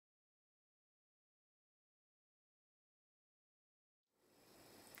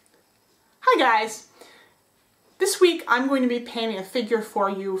Hi guys! This week I'm going to be painting a figure for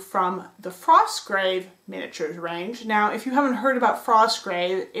you from the Frostgrave miniatures range. Now if you haven't heard about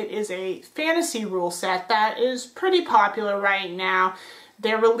Frostgrave, it is a fantasy rule set that is pretty popular right now.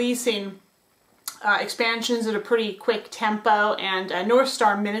 They're releasing expansions at a pretty quick tempo, and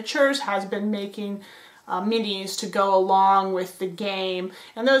Northstar Miniatures has been making minis to go along with the game,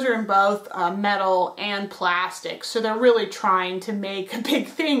 and those are in both metal and plastic, so they're really trying to make a big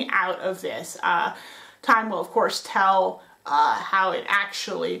thing out of this. Time will of course tell how it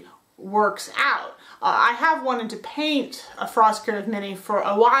actually works out. I have wanted to paint a Frostgrave mini for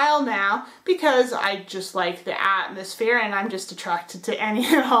a while now because I just like the atmosphere and I'm just attracted to any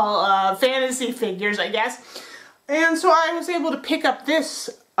and all fantasy figures, I guess. And so I was able to pick up this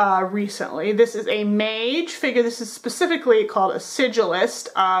recently. This is a mage figure. This is specifically called a Sigilist.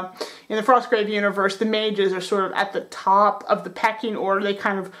 In the Frostgrave universe, the mages are sort of at the top of the pecking order. They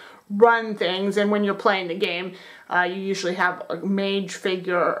kind of run things, and when you're playing the game, you usually have a mage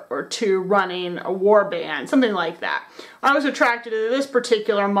figure or two running a war band, something like that. I was attracted to this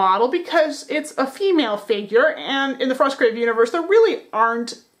particular model because it's a female figure, and in the Frostgrave universe, there really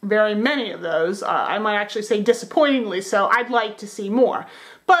aren't very many of those. I might actually say disappointingly so. I'd like to see more,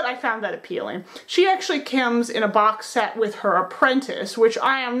 but I found that appealing. She actually comes in a box set with her apprentice, which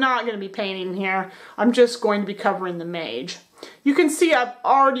I am not going to be painting here. I'm just going to be covering the mage. You can see I've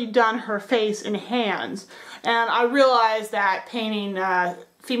already done her face and hands, and I realize that painting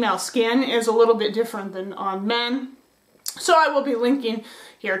female skin is a little bit different than on men. So I will be linking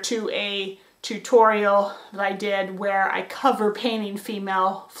here to a tutorial that I did where I cover painting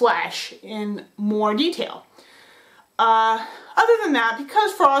female flesh in more detail. Other than that,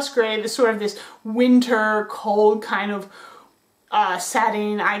 because Frostgrave is sort of this winter, cold kind of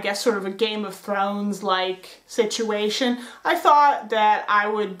setting, I guess sort of a Game of Thrones-like situation, I thought that I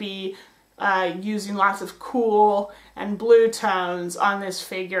would be using lots of cool and blue tones on this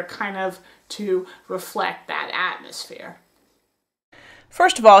figure kind of to reflect that atmosphere.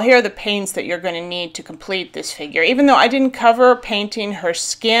 First of all, here are the paints that you're going to need to complete this figure. Even though I didn't cover painting her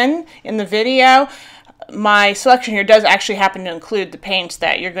skin in the video, my selection here does actually happen to include the paints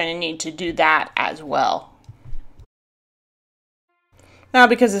that you're going to need to do that as well. Now,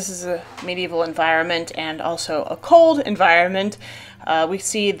 because this is a medieval environment and also a cold environment, we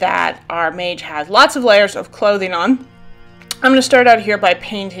see that our mage has lots of layers of clothing on. I'm going to start out here by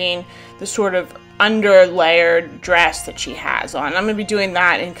painting the sort of under-layered dress that she has on. I'm going to be doing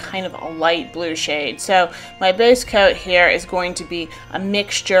that in kind of a light blue shade. So my base coat here is going to be a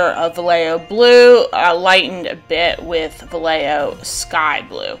mixture of Vallejo blue, lightened a bit with Vallejo sky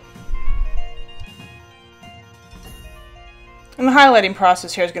blue. And the highlighting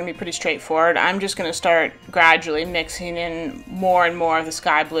process here is going to be pretty straightforward. I'm just going to start gradually mixing in more and more of the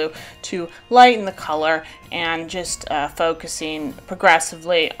sky blue to lighten the color and just focusing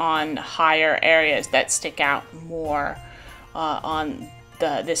progressively on higher areas that stick out more on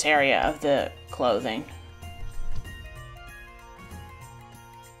this area of the clothing.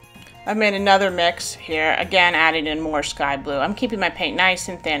 I've made another mix here, again adding in more sky blue. I'm keeping my paint nice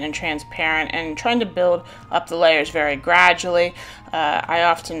and thin and transparent and trying to build up the layers very gradually. I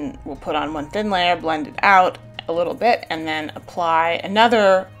often will put on one thin layer, blend it out a little bit, and then apply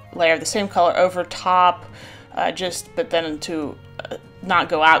another layer of the same color over top, but then to not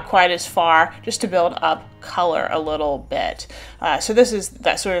go out quite as far, just to build up color a little bit. So this is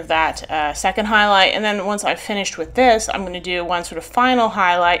that sort of that second highlight, and then once I've finished with this, I'm going to do one sort of final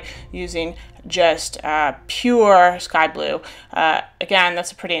highlight using just pure sky blue. Again,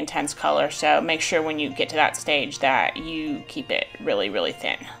 that's a pretty intense color, so make sure when you get to that stage that you keep it really, really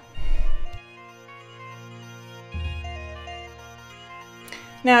thin.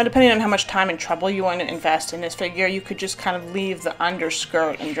 Now, depending on how much time and trouble you want to invest in this figure, you could just kind of leave the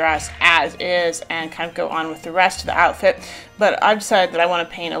underskirt and dress as is and kind of go on with the rest of the outfit. But I've decided that I want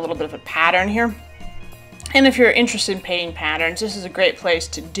to paint a little bit of a pattern here. And if you're interested in painting patterns, this is a great place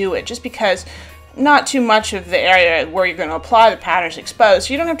to do it, just because not too much of the area where you're going to apply the pattern is exposed,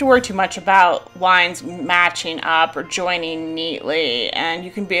 so you don't have to worry too much about lines matching up or joining neatly, and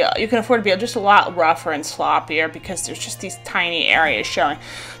you can afford to be just a lot rougher and sloppier because there's just these tiny areas showing.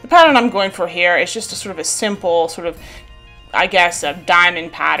 The pattern I'm going for here is just a sort of a simple sort of, I guess, a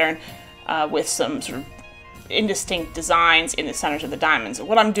diamond pattern with some sort of indistinct designs in the centers of the diamonds.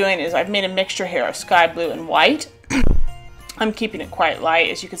 What I'm doing is I've made a mixture here of sky blue and white. I'm keeping it quite light,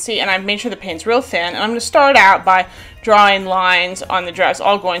 as you can see, and I've made sure the paint's real thin. And I'm going to start out by drawing lines on the dress,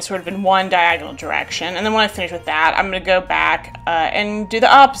 all going sort of in one diagonal direction. And then when I finish with that, I'm going to go back and do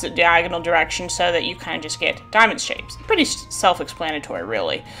the opposite diagonal direction so that you kind of just get diamond shapes. Pretty self-explanatory,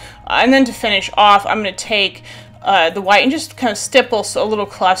 really. And then to finish off, I'm going to take the white and just kind of stipple a little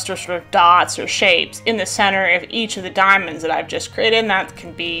cluster sort of dots or shapes in the center of each of the diamonds that I've just created. And that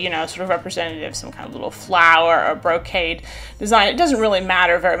can be, you know, sort of representative of some kind of little flower or brocade design. It doesn't really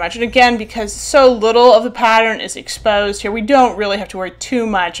matter very much. And again, because so little of the pattern is exposed here, we don't really have to worry too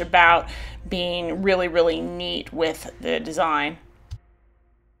much about being really, really neat with the design.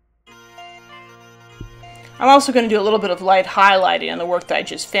 I'm also going to do a little bit of light highlighting on the work that I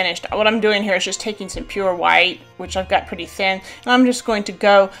just finished. What I'm doing here is just taking some pure white, which I've got pretty thin, and I'm just going to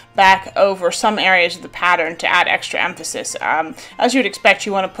go back over some areas of the pattern to add extra emphasis. As you would expect,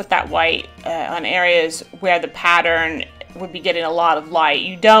 you want to put that white on areas where the pattern would be getting a lot of light.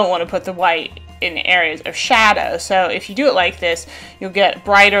 You don't want to put the white in areas of shadow. So if you do it like this, you'll get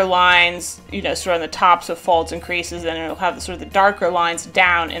brighter lines, you know, sort of on the tops of folds and creases, and it'll have the sort of the darker lines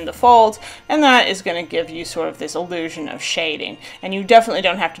down in the folds, and that is going to give you sort of this illusion of shading. And you definitely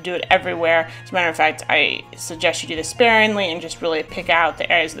don't have to do it everywhere. As a matter of fact, I suggest you do this sparingly and just really pick out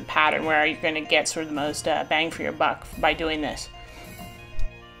the areas of the pattern where you're going to get sort of the most bang for your buck by doing this.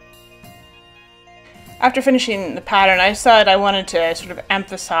 After finishing the pattern, I decided I wanted to sort of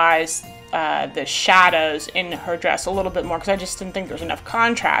emphasize the shadows in her dress a little bit more because I just didn't think there was enough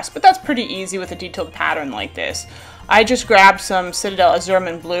contrast, but that's pretty easy with a detailed pattern like this. I just grabbed some Citadel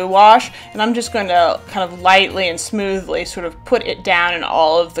Azurman Blue wash, and I'm just going to kind of lightly and smoothly sort of put it down in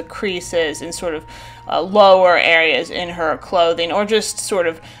all of the creases and sort of lower areas in her clothing, or just sort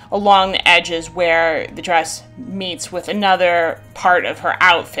of along the edges where the dress meets with another part of her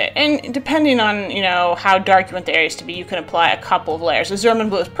outfit. And depending on, you know, how dark you want the areas to be, you can apply a couple of layers. The Azurman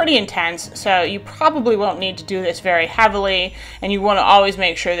Blue is pretty intense, so you probably won't need to do this very heavily, and you want to always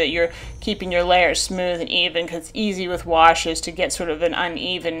make sure that you're keeping your layers smooth and even, because it's easy with washes to get sort of an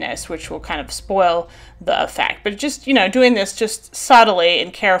unevenness, which will kind of spoil the effect. But just, you know, doing this just subtly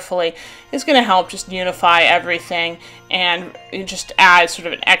and carefully is going to help just unify everything and just add sort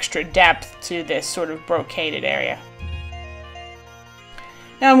of an extra depth to this sort of brocaded area.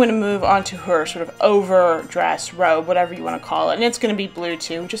 Now I'm going to move on to her sort of overdress robe, whatever you want to call it, and it's going to be blue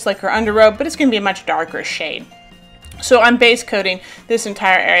too, just like her underrobe, but it's going to be a much darker shade. So I'm base coating this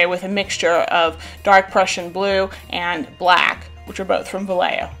entire area with a mixture of dark Prussian blue and black, which are both from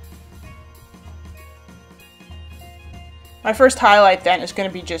Vallejo. My first highlight then is going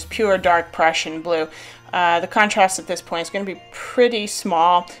to be just pure dark Prussian blue. The contrast at this point is going to be pretty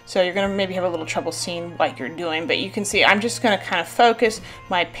small, so you're going to maybe have a little trouble seeing what you're doing, but you can see I'm just going to kind of focus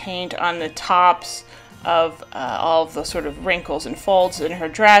my paint on the tops of all of the sort of wrinkles and folds in her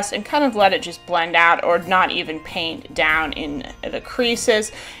dress and kind of let it just blend out, or not even paint down in the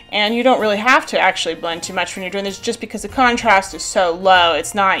creases. And you don't really have to actually blend too much when you're doing this, just because the contrast is so low,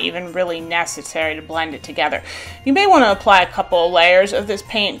 it's not even really necessary to blend it together. You may want to apply a couple of layers of this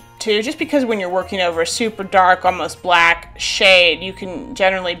paint too, just because when you're working over a super dark, almost black shade, you can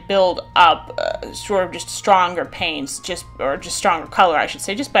generally build up sort of just stronger paints, or just stronger color, I should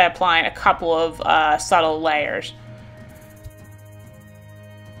say, just by applying a couple of subtle layers.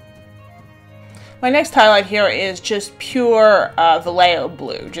 My next highlight here is just pure Vallejo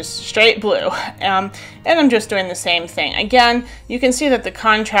blue, just straight blue, and I'm just doing the same thing. Again, you can see that the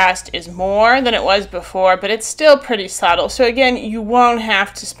contrast is more than it was before, but it's still pretty subtle. So again, you won't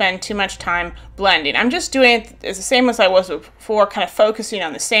have to spend too much time blending. I'm just doing it as the same as I was before, kind of focusing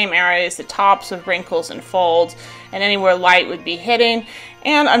on the same areas, the tops of wrinkles and folds, and anywhere light would be hitting.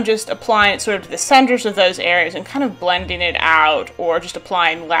 And I'm just applying it sort of to the centers of those areas and kind of blending it out, or just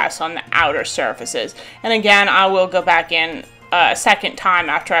applying less on the outer surfaces. And again, I will go back in a second time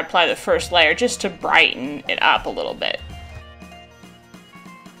after I apply the first layer just to brighten it up a little bit.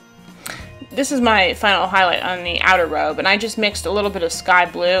 This is my final highlight on the outer robe, and I just mixed a little bit of sky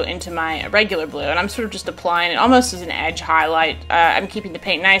blue into my regular blue, and I'm sort of just applying it almost as an edge highlight. I'm keeping the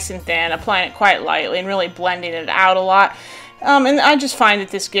paint nice and thin, applying it quite lightly, and really blending it out a lot. And I just find that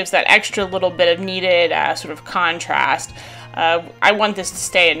this gives that extra little bit of needed sort of contrast. I want this to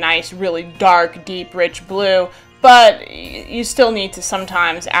stay a nice, really dark, deep, rich blue, but you still need to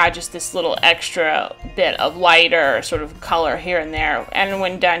sometimes add just this little extra bit of lighter sort of color here and there. And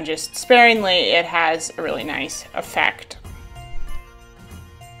when done just sparingly, it has a really nice effect.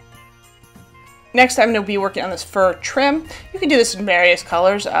 Next, I'm going to be working on this fur trim. You can do this in various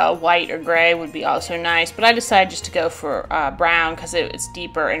colors. White or gray would be also nice, but I decided just to go for brown because it's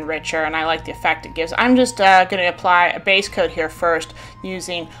deeper and richer, and I like the effect it gives. I'm just going to apply a base coat here first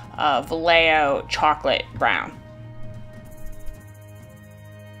using Vallejo chocolate brown.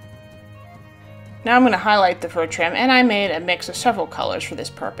 Now I'm going to highlight the fur trim, and I made a mix of several colors for this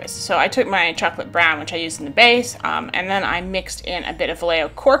purpose. So I took my chocolate brown, which I used in the base, and then I mixed in a bit of Vallejo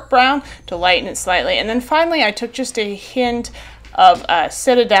cork brown to lighten it slightly. And then finally I took just a hint of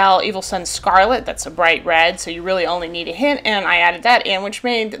Citadel Evil Sun Scarlet. That's a bright red, so you really only need a hint, and I added that in, which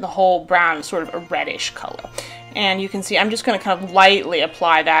made the whole brown sort of a reddish color. And you can see I'm just going to kind of lightly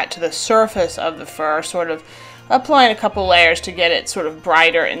apply that to the surface of the fur, sort of applying a couple layers to get it sort of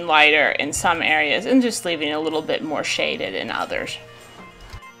brighter and lighter in some areas and just leaving it a little bit more shaded in others.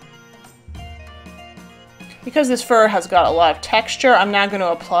 Because this fur has got a lot of texture, I'm now going to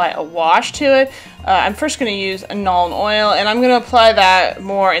apply a wash to it. I'm first going to use a Nuln Oil, and I'm going to apply that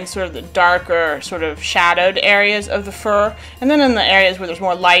more in sort of the darker, sort of shadowed areas of the fur. And then in the areas where there's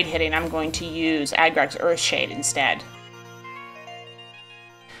more light hitting, I'm going to use Agrarch's Earthshade instead.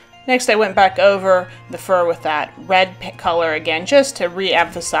 Next, I went back over the fur with that red color again, just to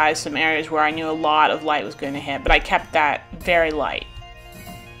re-emphasize some areas where I knew a lot of light was going to hit, but I kept that very light.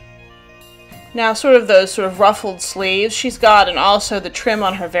 Now, sort of those sort of ruffled sleeves she's got, and also the trim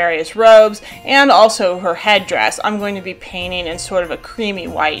on her various robes, and also her headdress, I'm going to be painting in sort of a creamy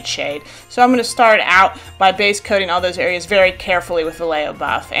white shade. So I'm going to start out by base coating all those areas very carefully with Vallejo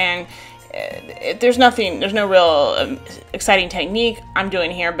buff, and there's no real exciting technique I'm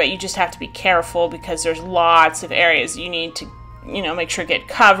doing here, but you just have to be careful because there's lots of areas you need to, make sure get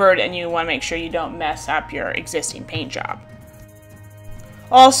covered, and you want to make sure you don't mess up your existing paint job.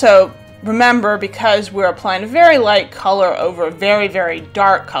 Also, remember, because we're applying a very light color over a very, very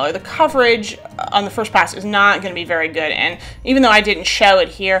dark color, the coverage on the first pass is not going to be very good. And even though I didn't show it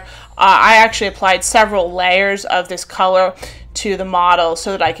here, I actually applied several layers of this color to the model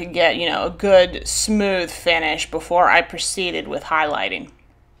so that I could get, a good smooth finish before I proceeded with highlighting.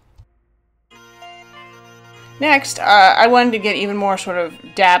 Next, I wanted to get even more sort of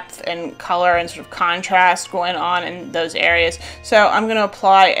depth and color and sort of contrast going on in those areas. So I'm going to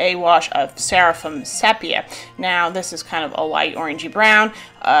apply a wash of Seraphim Sepia. Now, this is kind of a light orangey brown,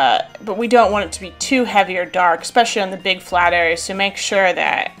 but we don't want it to be too heavy or dark, especially on the big flat areas. So make sure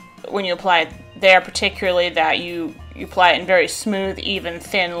that when you apply it there, particularly that you apply it in very smooth, even,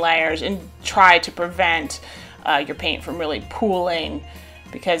 thin layers, and try to prevent your paint from really pooling,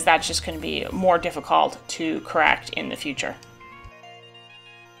 because that's just going to be more difficult to correct in the future.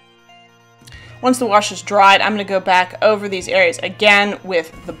 Once the wash is dried, I'm going to go back over these areas again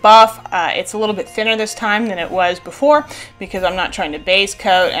with the buff. It's a little bit thinner this time than it was before because I'm not trying to base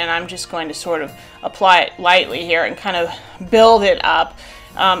coat, and I'm just going to sort of apply it lightly here and kind of build it up.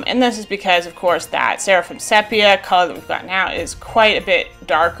 And this is because, of course, that Seraphim Sepia color that we've got now is quite a bit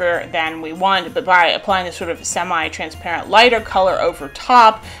darker than we wanted, but by applying this sort of semi-transparent lighter color over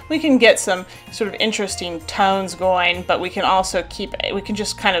top, we can get some sort of interesting tones going, but we can also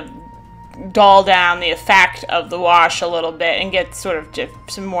just kind of dull down the effect of the wash a little bit and get sort of just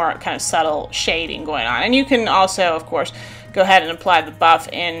some more kind of subtle shading going on. And you can also, of course, go ahead and apply the buff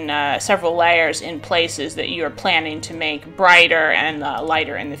in several layers in places that you are planning to make brighter and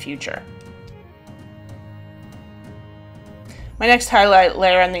lighter in the future. My next highlight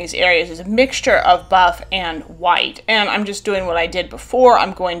layer in these areas is a mixture of buff and white, and I'm just doing what I did before.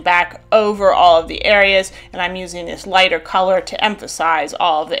 I'm going back over all of the areas, and I'm using this lighter color to emphasize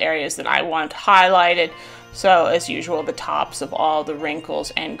all of the areas that I want highlighted. So, as usual, the tops of all the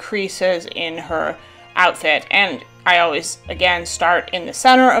wrinkles and creases in her outfit, and I always, again, start in the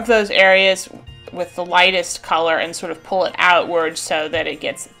center of those areas with the lightest color and sort of pull it outward so that it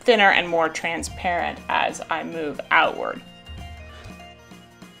gets thinner and more transparent as I move outward.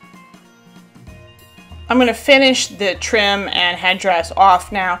 I'm going to finish the trim and headdress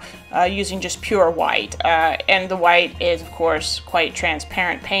off now using just pure white. And the white is, of course, quite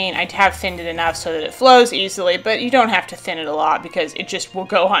transparent paint. I have thinned it enough so that it flows easily, but you don't have to thin it a lot because it just will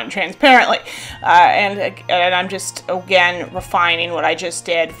go on transparently. And I'm just, again, refining what I just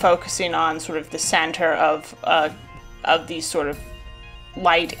did, focusing on sort of the center of these sort of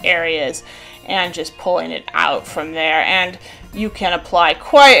light areas and just pulling it out from there. And you can apply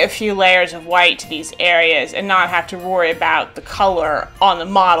quite a few layers of white to these areas and not have to worry about the color on the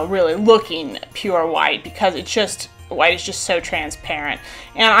model really looking pure white, because white is just so transparent.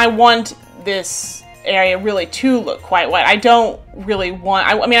 And I want this area really to look quite white. I don't really want,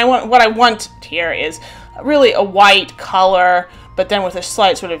 what I want here is really a white color, but then with a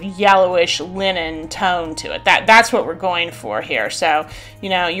slight sort of yellowish linen tone to it. That's what we're going for here. So, you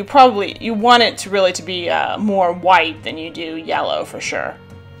know, you want it to really to be more white than you do yellow for sure.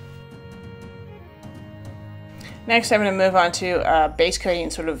 Next, I'm going to move on to base coating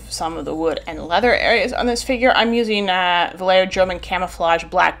sort of some of the wood and leather areas on this figure. I'm using Vallejo German Camouflage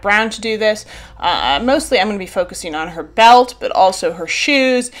Black Brown to do this. Mostly I'm going to be focusing on her belt, but also her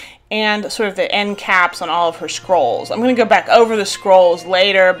shoes and sort of the end caps on all of her scrolls. I'm going to go back over the scrolls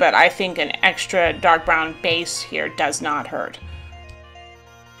later, but I think an extra dark brown base here does not hurt.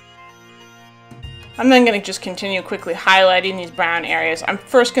 I'm then going to just continue quickly highlighting these brown areas. I'm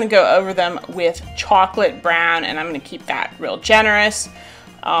first going to go over them with chocolate brown, and I'm going to keep that real generous.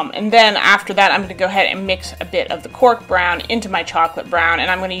 And then after that, I'm going to go ahead and mix a bit of the cork brown into my chocolate brown,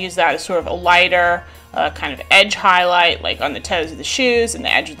 and I'm going to use that as sort of a lighter kind of edge highlight, like on the toes of the shoes and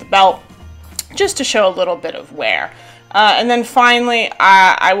the edge of the belt, just to show a little bit of wear. And then finally,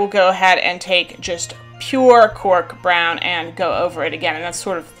 I will go ahead and take just pure cork brown and go over it again, and that's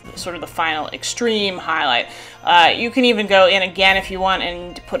sort of the final extreme highlight. You can even go in again if you want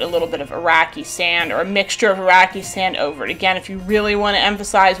and put a little bit of Iraqi sand or a mixture of Iraqi sand over it again if you really want to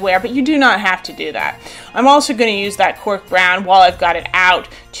emphasize wear, but you do not have to do that. I'm also going to use that cork brown while I've got it out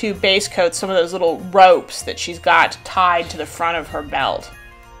to base coat some of those little ropes that she's got tied to the front of her belt.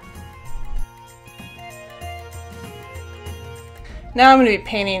 Now I'm going to be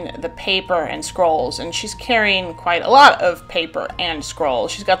painting the paper and scrolls, and she's carrying quite a lot of paper and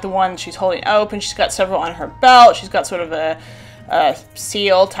scrolls. She's got the one she's holding open, she's got several on her belt, she's got sort of a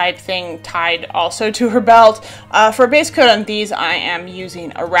seal type thing tied also to her belt. For a base coat on these, I am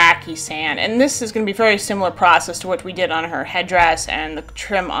using Iraqi sand, and this is going to be a very similar process to what we did on her headdress and the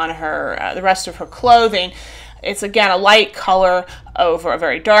trim on her the rest of her clothing. It's again a light color over a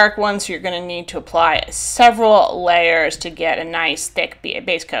very dark one, so you're going to need to apply several layers to get a nice thick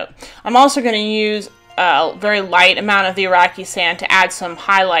base coat. I'm also going to use a very light amount of the Iraqi sand to add some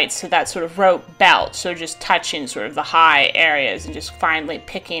highlights to that sort of rope belt, so just touching sort of the high areas and just finally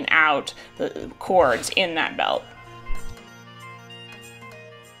picking out the cords in that belt.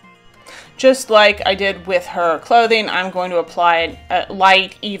 Just like I did with her clothing, I'm going to apply a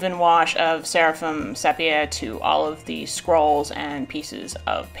light, even wash of Seraphim Sepia to all of the scrolls and pieces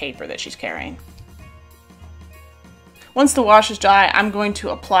of paper that she's carrying. Once the wash is dry, I'm going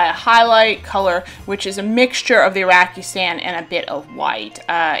to apply a highlight color, which is a mixture of the Iraqi sand and a bit of white.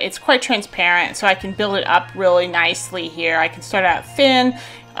 It's quite transparent, so I can build it up really nicely here. I can start out thin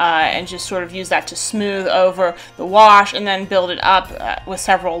and just sort of use that to smooth over the wash, and then build it up with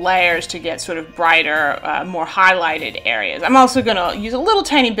several layers to get sort of brighter, more highlighted areas. I'm also going to use a little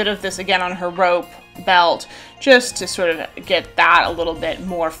tiny bit of this again on her rope belt, just to sort of get that a little bit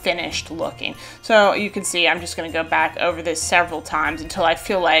more finished looking. So you can see I'm just going to go back over this several times until I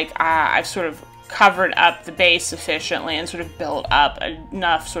feel like I've sort of covered up the base sufficiently and sort of built up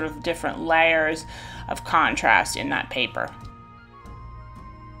enough sort of different layers of contrast in that paper.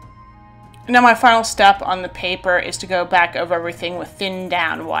 Now my final step on the paper is to go back over everything with thin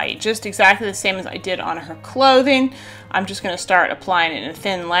down white, just exactly the same as I did on her clothing. I'm just going to start applying it in a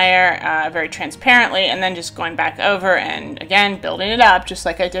thin layer, very transparently, and then just going back over and again building it up just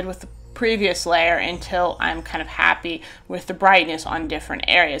like I did with the previous layer until I'm kind of happy with the brightness on different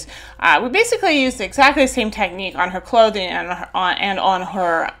areas. We basically used exactly the same technique on her clothing and on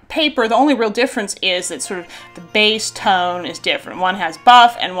her paper. The only real difference is that sort of the base tone is different. One has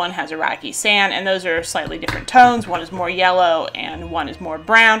buff and one has Iraqi sand, and those are slightly different tones. One is more yellow and one is more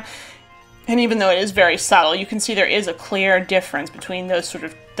brown. And even though it is very subtle, you can see there is a clear difference between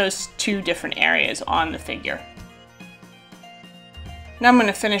those two different areas on the figure. Now I'm going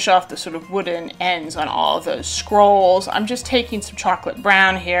to finish off the sort of wooden ends on all of those scrolls. I'm just taking some chocolate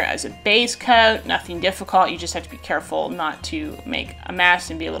brown here as a base coat, nothing difficult. You just have to be careful not to make a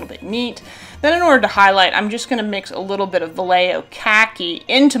mess and be a little bit neat. Then in order to highlight, I'm just going to mix a little bit of Vallejo khaki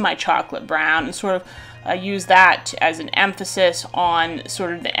into my chocolate brown and sort of use that as an emphasis on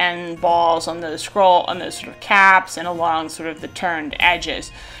sort of the end balls on those sort of caps and along sort of the turned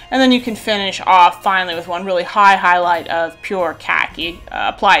edges. And then you can finish off finally with one really high highlight of pure khaki,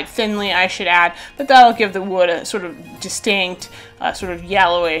 applied thinly I should add, but that'll give the wood a sort of distinct sort of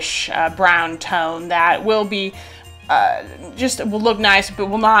yellowish brown tone that will be will look nice, but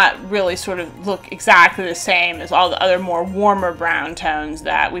will not really sort of look exactly the same as all the other more warmer brown tones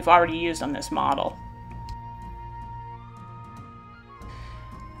that we've already used on this model.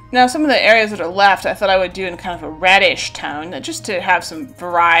 Now some of the areas that are left I thought I would do in kind of a reddish tone, just to have some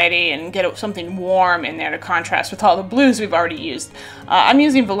variety and get something warm in there to contrast with all the blues we've already used. I'm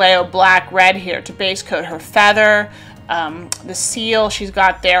using Vallejo Black Red here to base coat her feather, the seal she's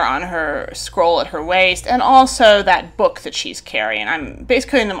got there on her scroll at her waist, and also that book that she's carrying. I'm base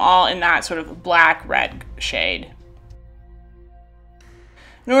coating them all in that sort of black-red shade.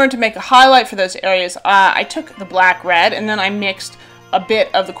 In order to make a highlight for those areas, I took the black-red and then I mixed a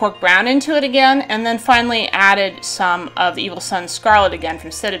bit of the cork brown into it again, and then finally added some of the Evil Sunz Scarlet again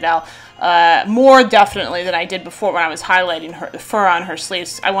from Citadel. More definitely than I did before when I was highlighting the fur on her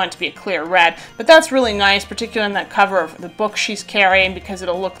sleeves. I want it to be a clear red, but that's really nice, particularly in that cover of the book she's carrying, because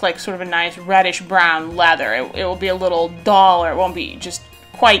it'll look like sort of a nice reddish brown leather. It will be a little dull, or it won't be just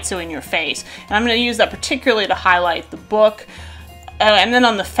quite so in your face. And I'm going to use that particularly to highlight the book. And then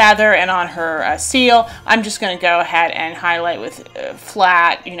on the feather and on her seal, I'm just going to go ahead and highlight with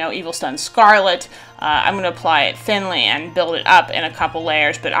flat, Evil Sunz Scarlet. I'm going to apply it thinly and build it up in a couple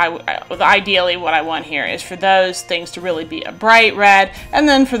layers, but ideally what I want here is for those things to really be a bright red, and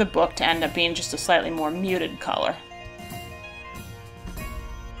then for the book to end up being just a slightly more muted color.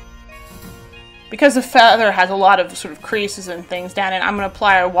 Because the feather has a lot of sort of creases and things down it, I'm going to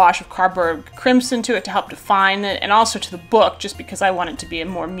apply a wash of cardboard crimson to it to help define it, and also to the book, just because I want it to be a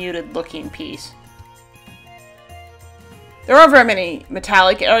more muted looking piece. There aren't very many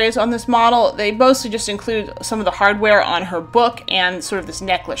metallic areas on this model. They mostly just include some of the hardware on her book and sort of this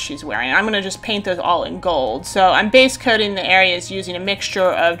necklace she's wearing. I'm going to just paint those all in gold. So I'm base coating the areas using a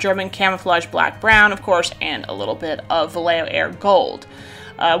mixture of German camouflage black-brown, of course, and a little bit of Vallejo Air gold.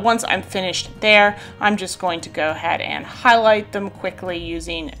 Once I'm finished there, I'm just going to go ahead and highlight them quickly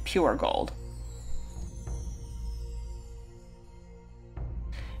using pure gold.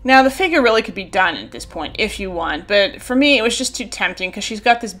 Now, the figure really could be done at this point if you want, but for me it was just too tempting because she's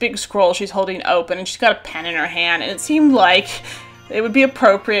got this big scroll she's holding open and she's got a pen in her hand, and it seemed like it would be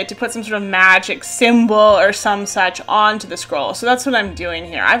appropriate to put some sort of magic symbol or some such onto the scroll. So that's what I'm doing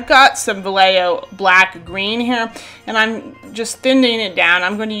here. I've got some Vallejo black-green here, and I'm just thinning it down.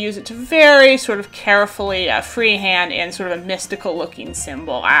 I'm going to use it to very sort of carefully freehand in sort of a mystical looking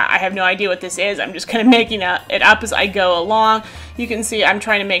symbol. I have no idea what this is. I'm just kind of making it up as I go along. You can see I'm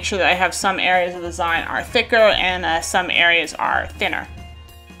trying to make sure that I have some areas of the design are thicker and some areas are thinner.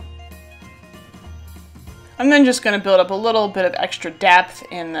 I'm then just going to build up a little bit of extra depth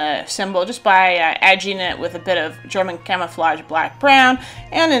in the symbol just by edging it with a bit of German camouflage black-brown,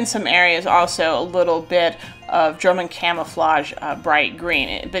 and in some areas also a little bit of German camouflage bright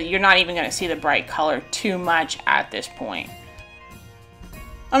green. But you're not even going to see the bright color too much at this point.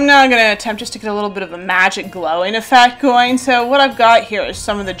 I'm now going to attempt just to get a little bit of a magic glowing effect going. So what I've got here is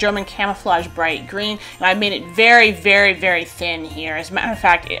some of the German camouflage bright green, and I've made it very, very, very thin here. As a matter of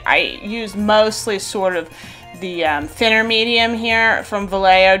fact, I used mostly sort of the thinner medium here from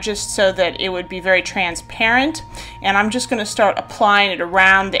Vallejo, just so that it would be very transparent. And I'm just going to start applying it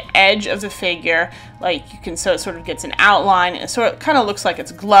around the edge of the figure, like you can, so it sort of gets an outline, and so it kind of looks like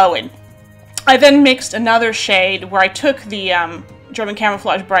it's glowing. I then mixed another shade where I took the German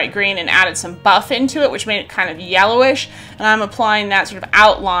camouflage bright green and added some buff into it, which made it kind of yellowish, and I'm applying that sort of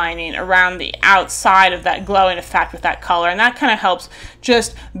outlining around the outside of that glowing effect with that color, and that kind of helps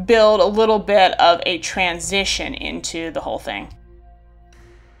just build a little bit of a transition into the whole thing.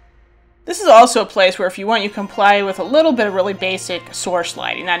 This is also a place where if you want, you can play with a little bit of really basic source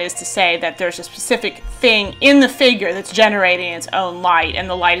lighting. That is to say that there's a specific thing in the figure that's generating its own light, and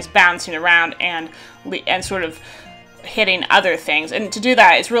the light is bouncing around and sort of hitting other things. And to do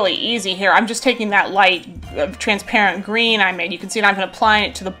that, it's really easy here. I'm just taking that light transparent green I made. You can see that I'm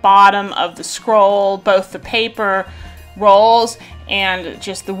applying it to the bottom of the scroll, both the paper rolls and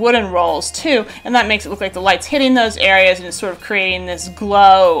just the wooden rolls too, and that makes it look like the light's hitting those areas and it's sort of creating this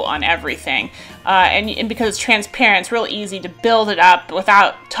glow on everything. And because it's transparent, it's real easy to build it up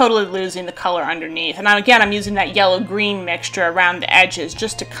without totally losing the color underneath. And again, I'm using that yellow-green mixture around the edges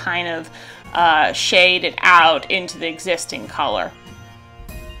just to kind of shade it out into the existing color.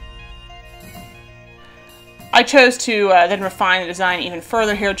 I chose to then refine the design even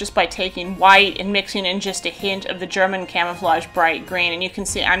further here just by taking white and mixing in just a hint of the German camouflage bright green. And you can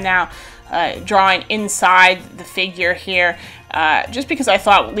see I'm now drawing inside the figure here just because I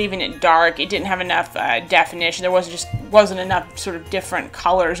thought leaving it dark, it didn't have enough definition. There wasn't enough sort of different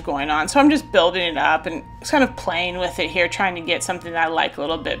colors going on. So I'm just building it up and kind of playing with it here, trying to get something that I like a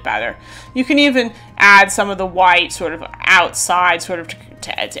little bit better. You can even add some of the white sort of outside sort of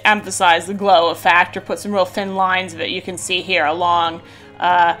to emphasize the glow effect, or put some real thin lines of it. You can see here along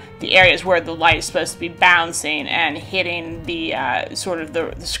the areas where the light is supposed to be bouncing and hitting the sort of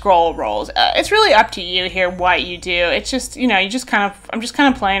the scroll rolls. It's really up to you here what you do. It's just, you know, I'm just kind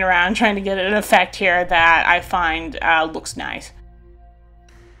of playing around trying to get an effect here that I find looks nice.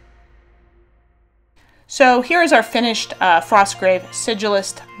 So here is our finished Frostgrave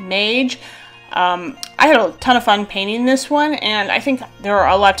Sigilist mage. I had a ton of fun painting this one, and I think there are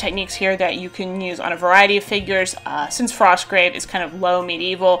a lot of techniques here that you can use on a variety of figures. Since Frostgrave is kind of low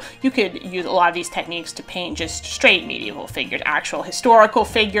medieval, you could use a lot of these techniques to paint just straight medieval figures, actual historical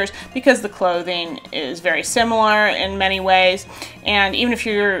figures, because the clothing is very similar in many ways. And even if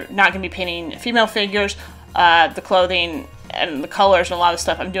you're not going to be painting female figures, the clothing and the colors and a lot of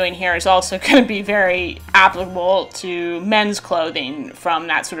stuff I'm doing here is also going to be very applicable to men's clothing from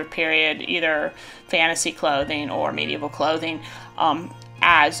that sort of period, either fantasy clothing or medieval clothing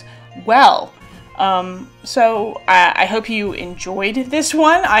as well. So I hope you enjoyed this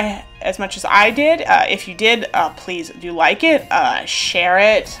one as much as I did. If you did, please do like it, share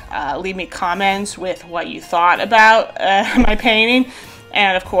it, leave me comments with what you thought about my painting.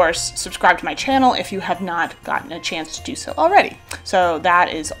 And of course, subscribe to my channel if you have not gotten a chance to do so already. So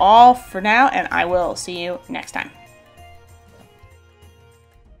that is all for now, and I will see you next time.